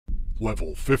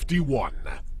Level 51.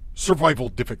 Survival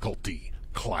difficulty,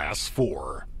 Class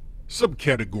 4.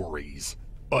 Subcategories: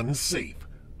 Unsafe,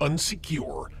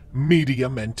 Unsecure,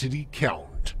 Medium Entity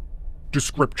Count.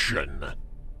 Description: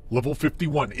 Level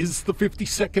 51 is the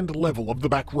 52nd level of the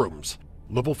Backrooms.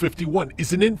 Level 51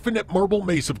 is an infinite marble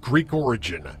maze of Greek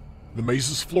origin. The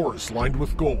maze's floor is lined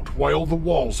with gold, while the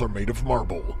walls are made of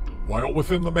marble. While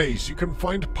within the maze, you can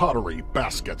find pottery,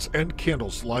 baskets, and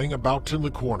candles lying about in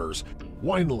the corners.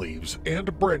 Wine leaves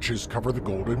and branches cover the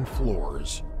golden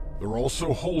floors. There are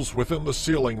also holes within the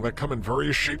ceiling that come in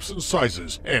various shapes and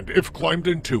sizes, and if climbed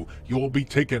into, you will be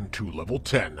taken to level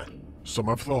 10. Some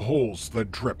of the holes that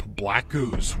drip black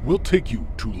ooze will take you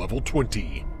to level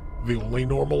 20. The only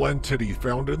normal entity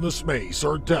found in this maze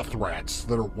are death rats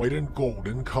that are white and gold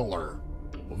in color.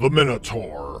 The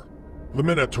Minotaur. The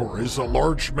Minotaur is a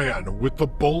large man with the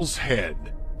bull's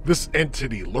head. This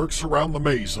entity lurks around the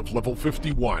maze of level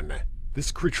 51.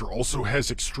 This creature also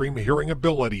has extreme hearing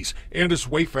abilities and is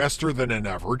way faster than an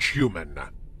average human.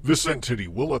 This entity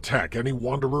will attack any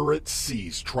wanderer it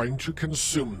sees trying to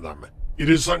consume them. It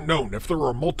is unknown if there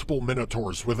are multiple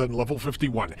Minotaurs within level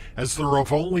 51, as there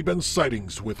have only been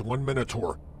sightings with one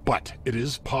Minotaur, but it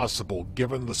is possible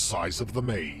given the size of the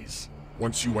maze.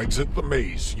 Once you exit the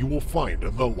maze, you will find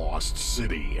the Lost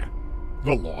City.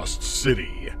 The Lost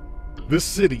City. This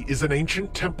city is an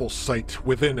ancient temple site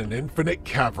within an infinite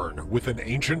cavern with an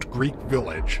ancient Greek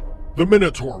village. The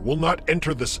Minotaur will not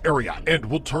enter this area and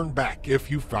will turn back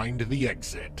if you find the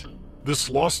exit. This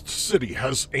lost city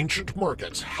has ancient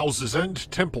markets, houses, and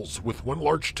temples with one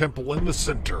large temple in the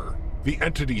center. The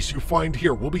entities you find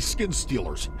here will be skin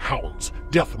stealers, hounds,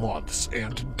 death moths,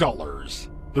 and dollars.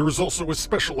 There is also a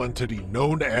special entity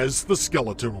known as the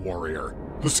Skeleton Warrior.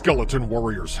 The Skeleton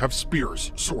Warriors have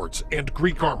spears, swords, and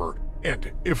Greek armor,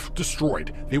 and if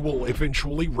destroyed, they will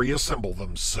eventually reassemble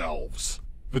themselves.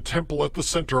 The temple at the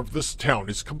center of this town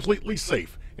is completely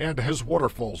safe and has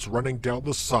waterfalls running down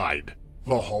the side.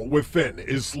 The hall within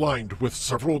is lined with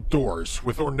several doors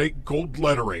with ornate gold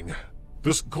lettering.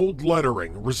 This gold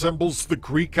lettering resembles the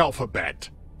Greek alphabet.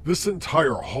 This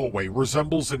entire hallway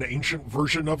resembles an ancient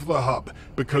version of the hub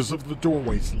because of the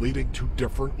doorways leading to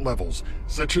different levels,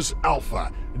 such as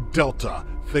Alpha, Delta,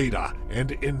 Theta,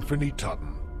 and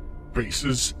Infinitum.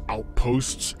 Bases,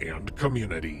 outposts, and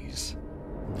communities.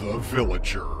 The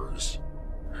villagers.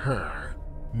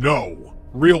 No,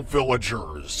 real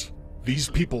villagers. These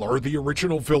people are the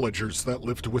original villagers that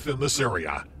lived within this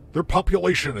area. Their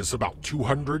population is about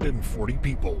 240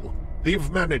 people. They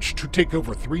have managed to take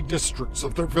over 3 districts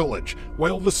of their village,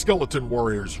 while the Skeleton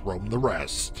Warriors roam the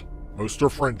rest. Most are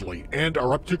friendly and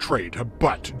are up to trade,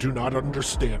 but do not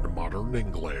understand modern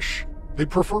English. They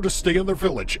prefer to stay in their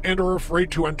village and are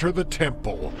afraid to enter the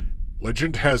temple.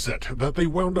 Legend has it that they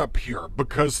wound up here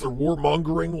because their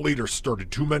warmongering leader started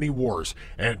too many wars,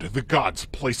 and the gods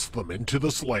placed them into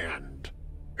this land.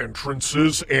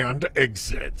 Entrances and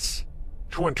exits.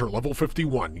 To enter level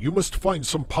 51, you must find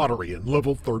some pottery in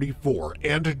level 34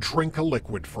 and drink a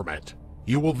liquid from it.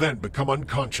 You will then become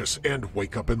unconscious and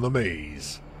wake up in the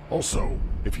maze. Also,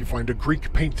 if you find a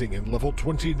Greek painting in level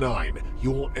 29,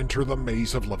 you will enter the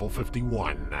maze of level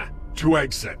 51. To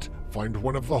exit, find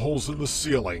one of the holes in the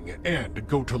ceiling and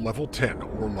go to level 10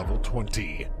 or level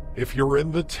 20. If you're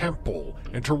in the temple,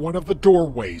 enter one of the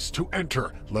doorways to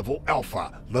enter level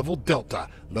Alpha, level Delta,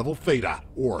 level Theta,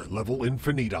 or level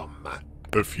Infinitum.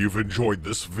 If you've enjoyed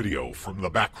this video from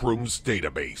the Backrooms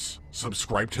database,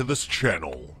 subscribe to this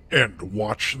channel and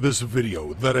watch this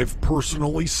video that I've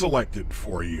personally selected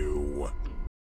for you.